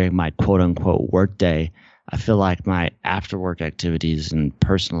take during my quote unquote work day, I feel like my after work activities and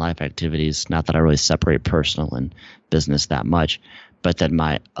personal life activities, not that I really separate personal and business that much, but that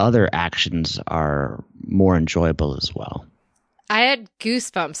my other actions are more enjoyable as well. I had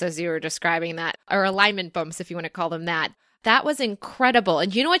goosebumps as you were describing that, or alignment bumps, if you want to call them that. That was incredible.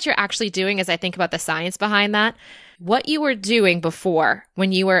 And you know what you're actually doing as I think about the science behind that? What you were doing before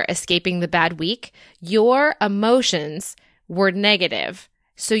when you were escaping the bad week, your emotions were negative.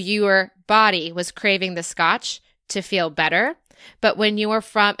 So your body was craving the scotch to feel better. But when you were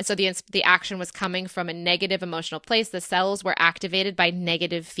the action was coming from a negative emotional place, the cells were activated by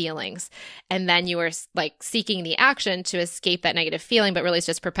negative feelings. And then you were like seeking the action to escape that negative feeling, but really it's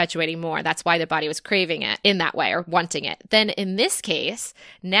just perpetuating more. That's why the body was craving it in that way or wanting it. Then in this case,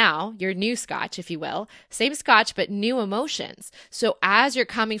 now your new scotch, if you will, same scotch, but new emotions. So as you're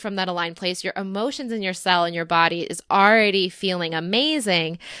coming from that aligned place, your emotions in your cell and your body is already feeling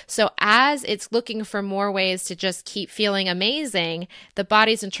amazing. So as it's looking for more ways to just keep feeling amazing, the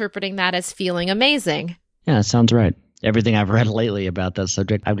body's interpreting that as feeling amazing. Yeah, that sounds right. Everything I've read lately about that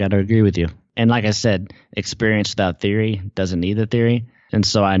subject, I've got to agree with you. And like I said, experience without theory doesn't need the theory. And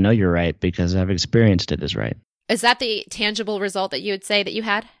so I know you're right because I've experienced it as right. Is that the tangible result that you would say that you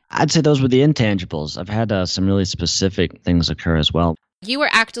had? I'd say those were the intangibles. I've had some really specific things occur as well. You were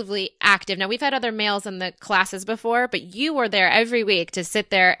actively active. Now, we've had other males in the classes before, but you were there every week to sit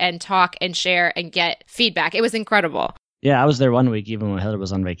there and talk and share and get feedback. It was incredible. Yeah, I was there one week even when Heather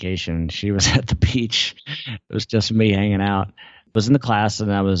was on vacation. She was at the beach. It was just me hanging out. I was in the class and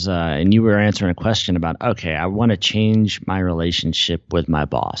and you were answering a question about, okay, I want to change my relationship with my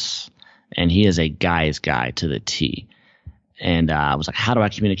boss. And he is a guy's guy to the T. And I was like, how do I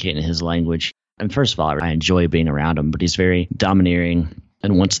communicate in his language? And first of all, I enjoy being around him, but he's very domineering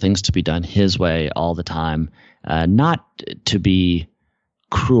and wants things to be done his way all the time. Not to be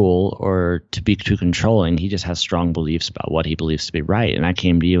cruel or to be too controlling. He just has strong beliefs about what he believes to be right. And I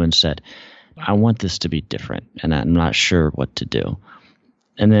came to you and said, I want this to be different, and I'm not sure what to do.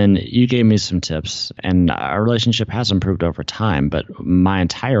 And then you gave me some tips, and our relationship has improved over time, but my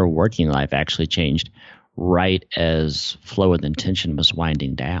entire working life actually changed right as Flow with Intention was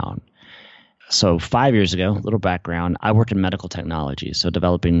winding down. So 5 years ago, a little background, I worked in medical technology, so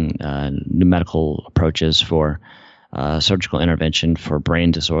developing new medical approaches for surgical intervention for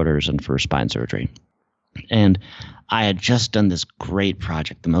brain disorders and for spine surgery. And I had just done this great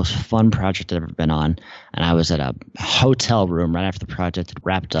project, the most fun project I've ever been on. And I was at a hotel room right after the project had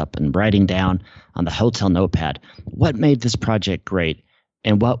wrapped up and writing down on the hotel notepad what made this project great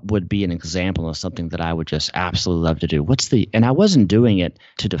and what would be an example of something that I would just absolutely love to do. And I wasn't doing it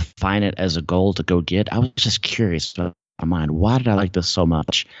to define it as a goal to go get. I was just curious about my mind. Why did I like this so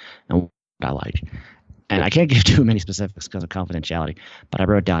much? And what did I like? And I can't give too many specifics because of confidentiality, but I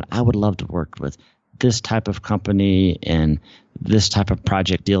wrote down, I would love to work with this type of company and this type of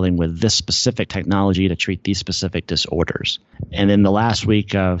project dealing with this specific technology to treat these specific disorders. And then the last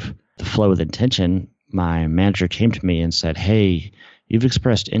week of the Flow with Intention, my manager came to me and said, hey, you've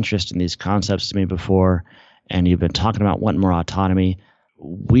expressed interest in these concepts to me before, and you've been talking about wanting more autonomy.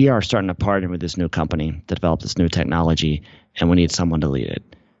 We are starting to partner with this new company to develop this new technology, and we need someone to lead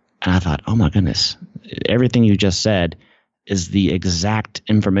it. And I thought, oh my goodness, everything you just said is the exact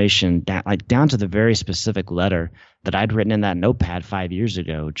information, down to the very specific letter that I'd written in that notepad 5 years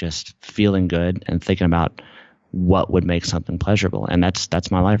ago, just feeling good and thinking about what would make something pleasurable. And that's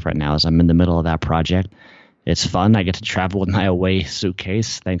my life right now, is I'm in the middle of that project. It's fun. I get to travel with my away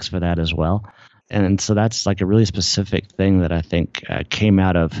suitcase. Thanks for that as well. And so that's like a really specific thing that I think came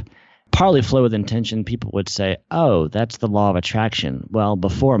out of partly Flow with Intention. People would say, oh, that's the law of attraction. Well,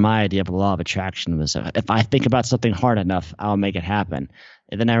 before, my idea of the law of attraction was if I think about something hard enough, I'll make it happen.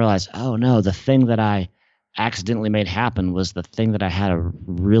 And then I realized, oh no, the thing that I accidentally made happen was the thing that I had a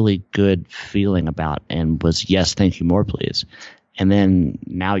really good feeling about and was yes, thank you, more please. And then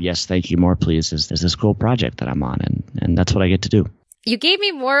now, yes, thank you, more please is this cool project that I'm on. And that's what I get to do. You gave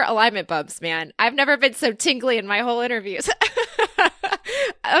me more alignment bumps, man. I've never been so tingly in my whole interviews.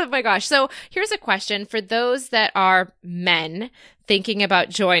 Oh my gosh. So here's a question for those that are men thinking about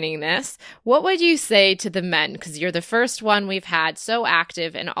joining this. What would you say to the men? Because you're the first one we've had so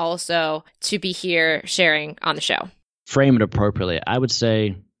active and also to be here sharing on the show. Frame it appropriately. I would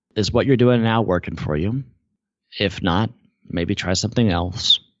say, is what you're doing now working for you? If not, maybe try something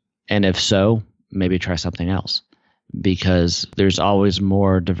else. And if so, maybe try something else. Because there's always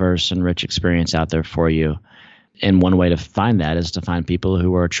more diverse and rich experience out there for you. And one way to find that is to find people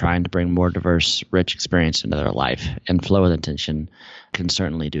who are trying to bring more diverse, rich experience into their life. And Flow with Intention can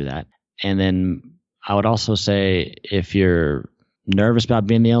certainly do that. And then I would also say, if you're nervous about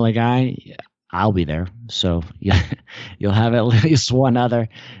being the only guy, I'll be there. So you'll have at least one other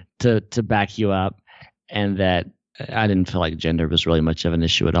to back you up. And that I didn't feel like gender was really much of an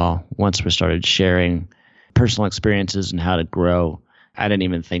issue at all. Once we started sharing personal experiences and how to grow, I didn't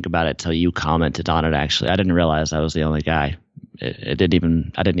even think about it till you commented on it. Actually, I didn't realize I was the only guy. I didn't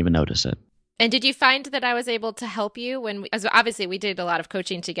even notice it. And did you find that I was able to help you as obviously we did a lot of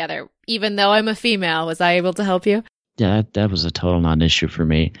coaching together, even though I'm a female, was I able to help you? Yeah, that was a total non-issue for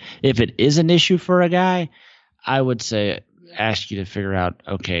me. If it is an issue for a guy, I would say ask you to figure out,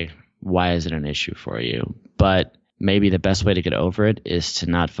 okay, why is it an issue for you? But maybe the best way to get over it is to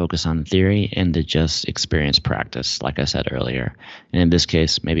not focus on theory and to just experience practice, like I said earlier. And in this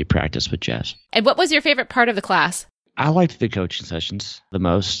case, maybe practice with Jess. And what was your favorite part of the class? I liked the coaching sessions the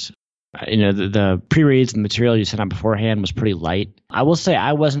most. The pre-reads and the material you sent out beforehand was pretty light. I will say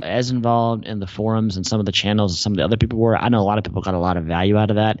I wasn't as involved in the forums and some of the channels as some of the other people were. I know a lot of people got a lot of value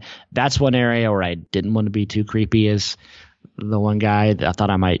out of that. That's one area where I didn't want to be too creepy as the one guy. I thought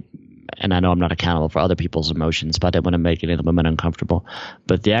I might, and I know I'm not accountable for other people's emotions, but I didn't want to make any of the women uncomfortable.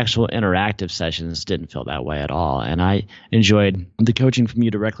 But the actual interactive sessions didn't feel that way at all. And I enjoyed the coaching from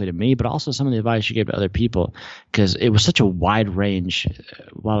you directly to me, but also some of the advice you gave to other people, because it was such a wide range.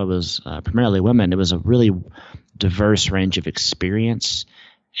 While it was primarily women, it was a really diverse range of experience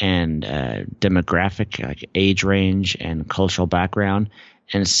and demographic, like age range and cultural background,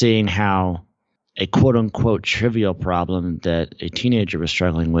 and seeing how a quote-unquote trivial problem that a teenager was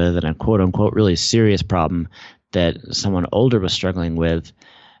struggling with and a quote-unquote really serious problem that someone older was struggling with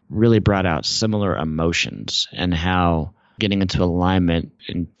really brought out similar emotions, and how getting into alignment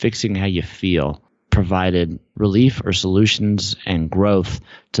and fixing how you feel provided relief or solutions and growth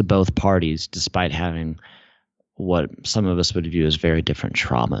to both parties, despite having what some of us would view as very different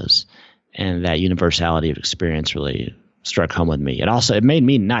traumas. And that universality of experience really struck home with me. It made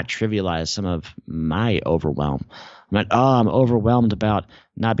me not trivialize some of my overwhelm. I'm like, I'm overwhelmed about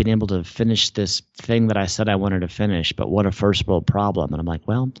not being able to finish this thing that I said I wanted to finish, but what a first world problem. And I'm like,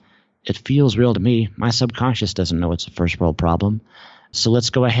 well, it feels real to me. My subconscious doesn't know it's a first world problem. So let's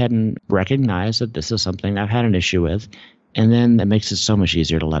go ahead and recognize that this is something I've had an issue with. And then it makes it so much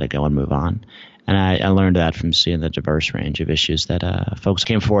easier to let it go and move on. And I learned that from seeing the diverse range of issues that folks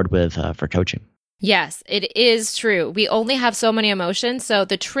came forward with for coaching. Yes, it is true. We only have so many emotions. So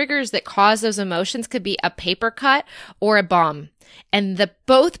the triggers that cause those emotions could be a paper cut or a bomb. And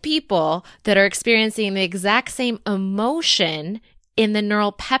both people that are experiencing the exact same emotion in the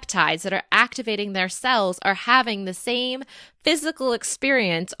neural peptides that are activating their cells are having the same physical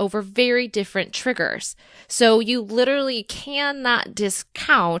experience over very different triggers. So you literally cannot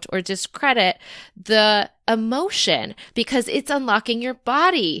discount or discredit the emotion because it's unlocking your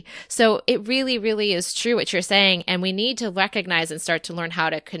body. So it really, really is true what you're saying. And we need to recognize and start to learn how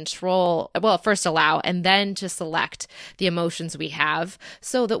to control, well, first allow, and then to select the emotions we have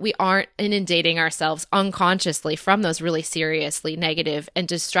so that we aren't inundating ourselves unconsciously from those really seriously negative and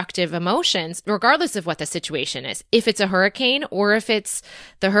destructive emotions, regardless of what the situation is. If it's a hurricane or if it's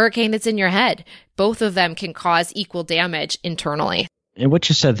the hurricane that's in your head, both of them can cause equal damage internally. And what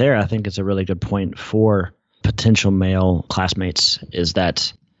you said there, I think is a really good point for potential male classmates, is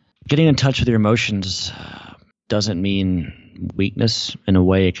that getting in touch with your emotions doesn't mean weakness. In a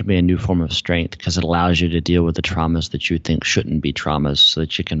way, it can be a new form of strength because it allows you to deal with the traumas that you think shouldn't be traumas so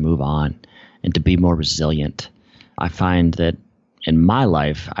that you can move on and to be more resilient. I find that in my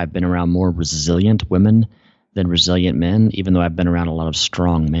life, I've been around more resilient women than resilient men, even though I've been around a lot of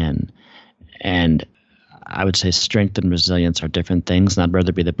strong men. And I would say strength and resilience are different things, and I'd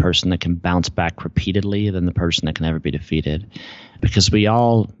rather be the person that can bounce back repeatedly than the person that can never be defeated. Because we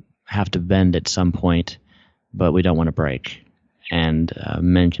all have to bend at some point, but we don't want to break. And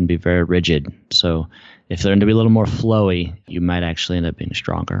men can be very rigid. So if they're going to be a little more flowy, you might actually end up being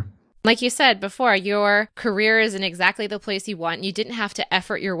stronger. Like you said before, your career is in exactly the place you want. You didn't have to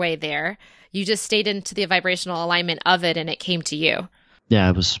effort your way there. You just stayed into the vibrational alignment of it and it came to you.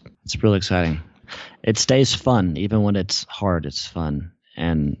 Yeah, it's really exciting. It stays fun. Even when it's hard, it's fun.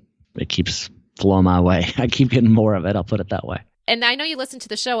 And it keeps flowing my way. I keep getting more of it. I'll put it that way. And I know you listen to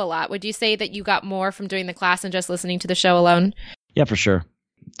the show a lot. Would you say that you got more from doing the class than just listening to the show alone? Yeah, for sure.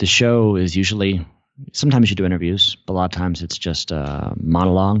 The show is usually, sometimes you do interviews, but a lot of times it's just a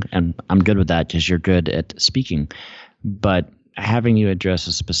monologue. And I'm good with that because you're good at speaking. But having you address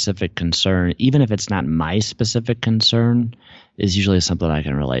a specific concern, even if it's not my specific concern, is usually something I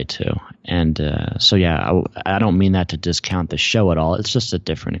can relate to. And so, yeah, I don't mean that to discount the show at all. It's just a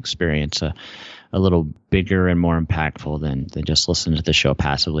different experience, a little bigger and more impactful than just listening to the show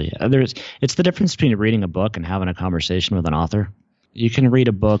passively. It's the difference between reading a book and having a conversation with an author. You can read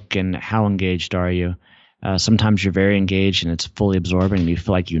a book and how engaged are you? Sometimes you're very engaged and it's fully absorbing and you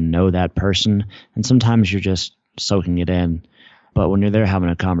feel like you know that person. And sometimes you're just soaking it in. But when you're there having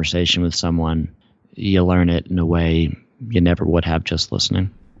a conversation with someone, you learn it in a way you never would have just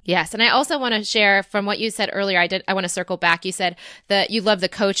listening. Yes. And I also want to share from what you said earlier. I want to circle back. You said that you love the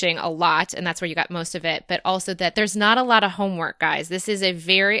coaching a lot, and that's where you got most of it, but also that there's not a lot of homework, guys. This is a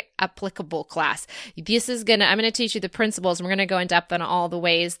very applicable class. I'm going to teach you the principles, and we're going to go in depth on all the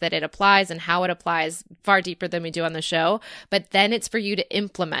ways that it applies and how it applies far deeper than we do on the show. But then it's for you to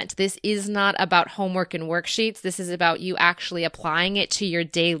implement. This is not about homework and worksheets. This is about you actually applying it to your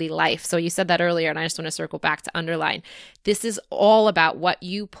daily life. So you said that earlier, and I just want to circle back to underline. This is all about what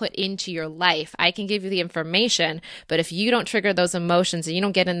you put into your life. I can give you the information, but if you don't trigger those emotions and you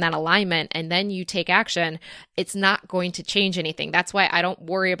don't get in that alignment and then you take action, it's not going to change anything. That's why I don't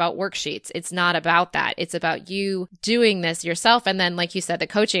worry about worksheets. It's not about that. It's about you doing this yourself. And then, like you said, the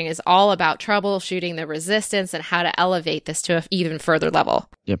coaching is all about troubleshooting the resistance and how to elevate this to an even further level.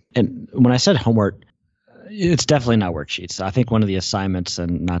 Yep. And when I said homework, it's definitely not worksheets. I think one of the assignments,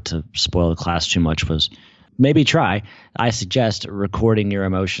 and not to spoil the class too much, was maybe try. I suggest recording your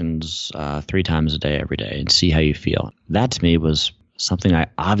emotions 3 times a day, every day, and see how you feel. That to me was something I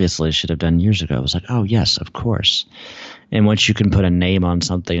obviously should have done years ago. I was like, oh, yes, of course. And once you can put a name on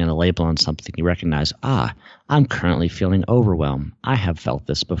something and a label on something, you recognize, I'm currently feeling overwhelmed. I have felt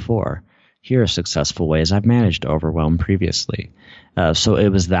this before. Here are successful ways I've managed overwhelm previously. So it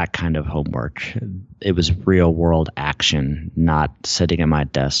was that kind of homework. It was real world action, not sitting at my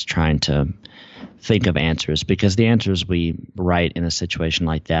desk trying to think of answers, because the answers we write in a situation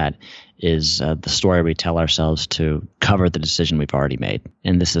like that is the story we tell ourselves to cover the decision we've already made.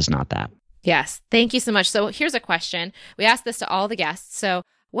 And this is not that. Yes. Thank you so much. So here's a question. We asked this to all the guests. So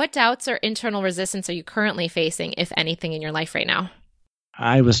what doubts or internal resistance are you currently facing, if anything, in your life right now?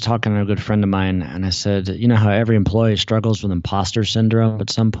 I was talking to a good friend of mine, and I said, you know how every employee struggles with imposter syndrome at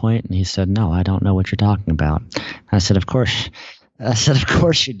some point? And he said, no, I don't know what you're talking about. I said, of course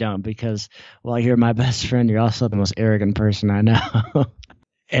you don't, because while you're my best friend, you're also the most arrogant person I know.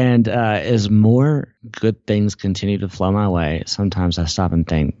 And as more good things continue to flow my way, sometimes I stop and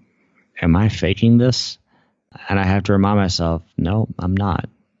think, am I faking this? And I have to remind myself, no, I'm not.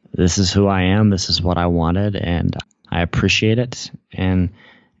 This is who I am. This is what I wanted, and I appreciate it. And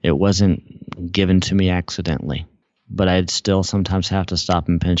it wasn't given to me accidentally. But I'd still sometimes have to stop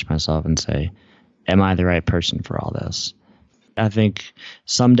and pinch myself and say, am I the right person for all this? I think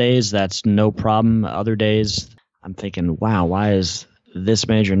some days that's no problem. Other days I'm thinking, wow, why is this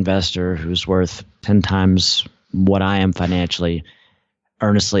major investor who's worth 10 times what I am financially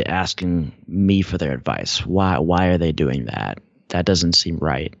earnestly asking me for their advice? Why are they doing that? That doesn't seem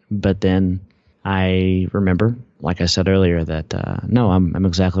right. But then I remember, like I said earlier, that no, I'm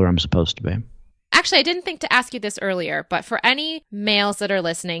exactly where I'm supposed to be. Actually, I didn't think to ask you this earlier, but for any males that are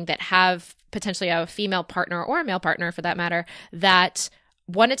listening that have potentially a female partner or a male partner for that matter, that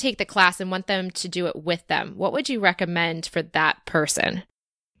want to take the class and want them to do it with them, what would you recommend for that person?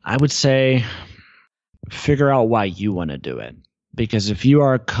 I would say figure out why you want to do it. Because if you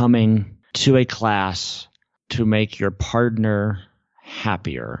are coming to a class to make your partner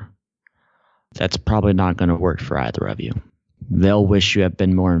happier, that's probably not going to work for either of you. They'll wish you had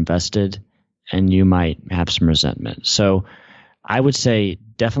been more invested, and you might have some resentment. So I would say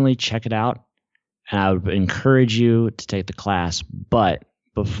definitely check it out, and I would encourage you to take the class. But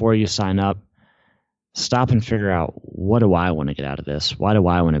before you sign up, stop and figure out, what do I want to get out of this? Why do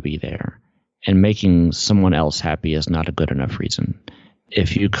I want to be there? And making someone else happy is not a good enough reason.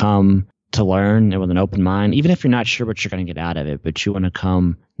 If you come to learn and with an open mind, even if you're not sure what you're going to get out of it, but you want to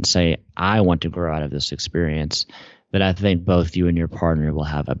come and say, I want to grow out of this experience, then I think both you and your partner will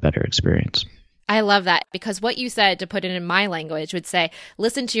have a better experience. I love that, because what you said, to put it in my language, would say,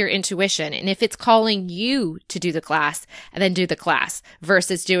 listen to your intuition. And if it's calling you to do the class, and then do the class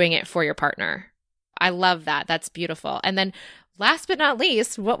versus doing it for your partner. I love that. That's beautiful. And then last but not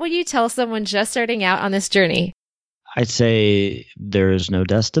least, what would you tell someone just starting out on this journey? I'd say there is no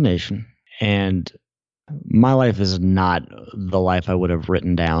destination. And my life is not the life I would have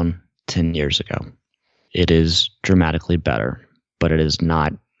written down 10 years ago. It is dramatically better, but it is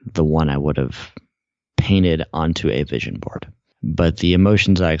not the one I would have painted onto a vision board. But the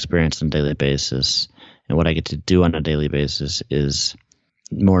emotions I experience on a daily basis and what I get to do on a daily basis is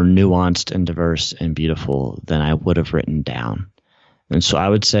more nuanced and diverse and beautiful than I would have written down. And so I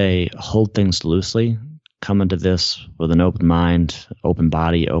would say hold things loosely, come into this with an open mind, open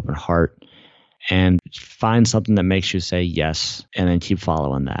body, open heart, and find something that makes you say yes, and then keep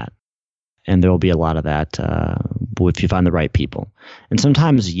following that. And there will be a lot of that if you find the right people. And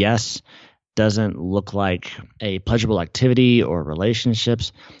sometimes yes doesn't look like a pleasurable activity or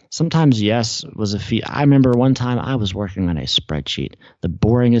relationships. Sometimes yes was a feat. I remember one time I was working on a spreadsheet, the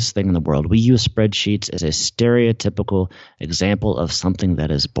boringest thing in the world. We use spreadsheets as a stereotypical example of something that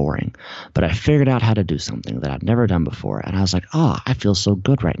is boring. But I figured out how to do something that I'd never done before. And I was like, oh, I feel so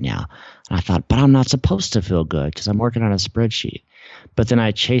good right now. And I thought, but I'm not supposed to feel good because I'm working on a spreadsheet. But then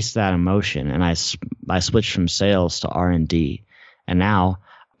I chased that emotion and I switched from sales to R&D. And now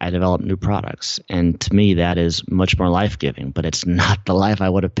I develop new products. And to me, that is much more life-giving, but it's not the life I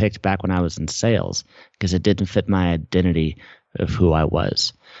would have picked back when I was in sales because it didn't fit my identity of who I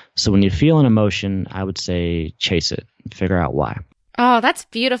was. So when you feel an emotion, I would say chase it, figure out why. Oh, that's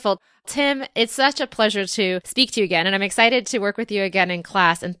beautiful. Tim, it's such a pleasure to speak to you again, and I'm excited to work with you again in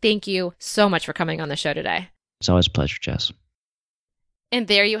class. And thank you so much for coming on the show today. It's always a pleasure, Jess. And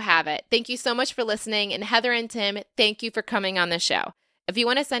there you have it. Thank you so much for listening. And Heather and Tim, thank you for coming on the show. If you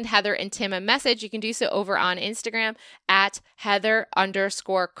want to send Heather and Tim a message, you can do so over on Instagram at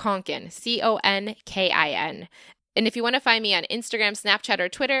Heather_Conkin, Conkin. And if you want to find me on Instagram, Snapchat, or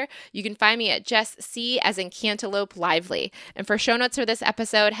Twitter, you can find me at Jess C as in Cantaloupe Lively. And for show notes for this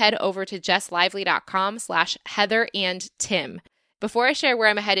episode, head over to jesslively.com/Heather and Tim. Before I share where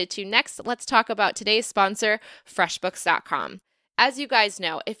I'm headed to next, let's talk about today's sponsor, FreshBooks.com. As you guys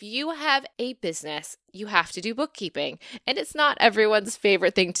know, if you have a business, you have to do bookkeeping. And it's not everyone's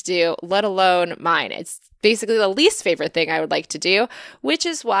favorite thing to do, let alone mine. It's basically the least favorite thing I would like to do, which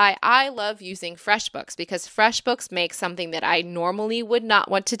is why I love using FreshBooks, because FreshBooks makes something that I normally would not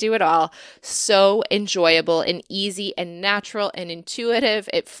want to do at all so enjoyable and easy and natural and intuitive.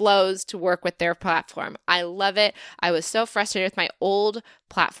 It flows to work with their platform. I love it. I was so frustrated with my old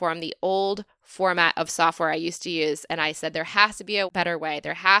platform, the old format of software I used to use. And I said, there has to be a better way.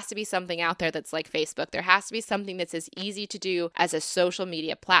 There has to be something out there that's like Facebook. There has to be something that's as easy to do as a social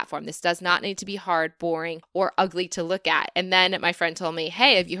media platform. This does not need to be hard, boring, or ugly to look at. And then my friend told me,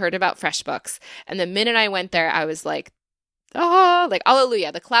 hey, have you heard about FreshBooks? And the minute I went there, I was like, oh, like,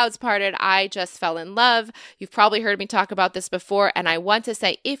 hallelujah, the clouds parted. I just fell in love. You've probably heard me talk about this before. And I want to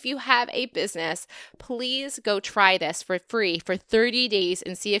say, if you have a business, please go try this for free for 30 days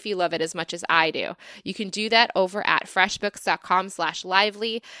and see if you love it as much as I do. You can do that over at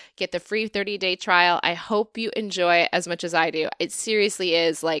freshbooks.com/lively. Get the free 30-day trial. I hope you enjoy it as much as I do. It seriously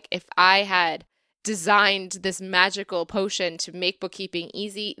is like, if I had designed this magical potion to make bookkeeping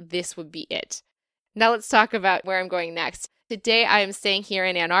easy, this would be it. Now let's talk about where I'm going next. Today, I am staying here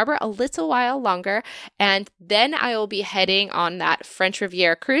in Ann Arbor a little while longer, and then I will be heading on that French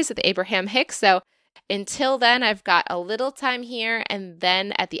Riviera cruise with Abraham Hicks. So until then, I've got a little time here, and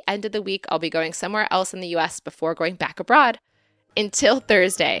then at the end of the week, I'll be going somewhere else in the U.S. before going back abroad. Until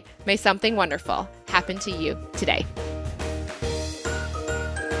Thursday, may something wonderful happen to you today.